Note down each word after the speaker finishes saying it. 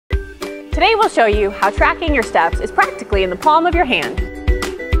Today we'll show you how tracking your steps is practically in the palm of your hand.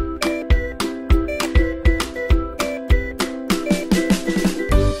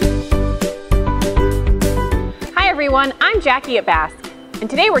 Hi everyone, I'm Jackie at Bask, and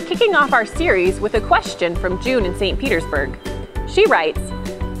today we're kicking off our series with a question from June in St. Petersburg. She writes,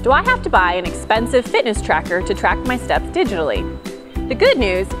 "Do I have to buy an expensive fitness tracker to track my steps digitally?" The good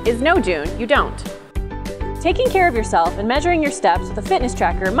news is no, June, you don't. Taking care of yourself and measuring your steps with a fitness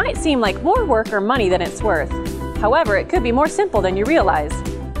tracker might seem like more work or money than it's worth. However, it could be more simple than you realize.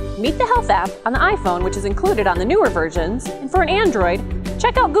 Meet the Health app on the iPhone, which is included on the newer versions, and for an Android,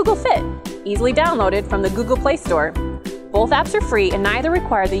 check out Google Fit, easily downloaded from the Google Play Store. Both apps are free and neither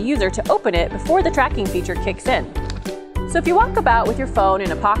require the user to open it before the tracking feature kicks in. So if you walk about with your phone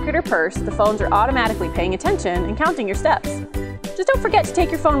in a pocket or purse, the phones are automatically paying attention and counting your steps. Just don't forget to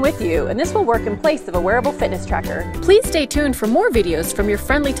take your phone with you, and this will work in place of a wearable fitness tracker. Please stay tuned for more videos from your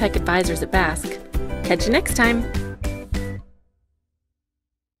friendly tech advisors at Bask. Catch you next time.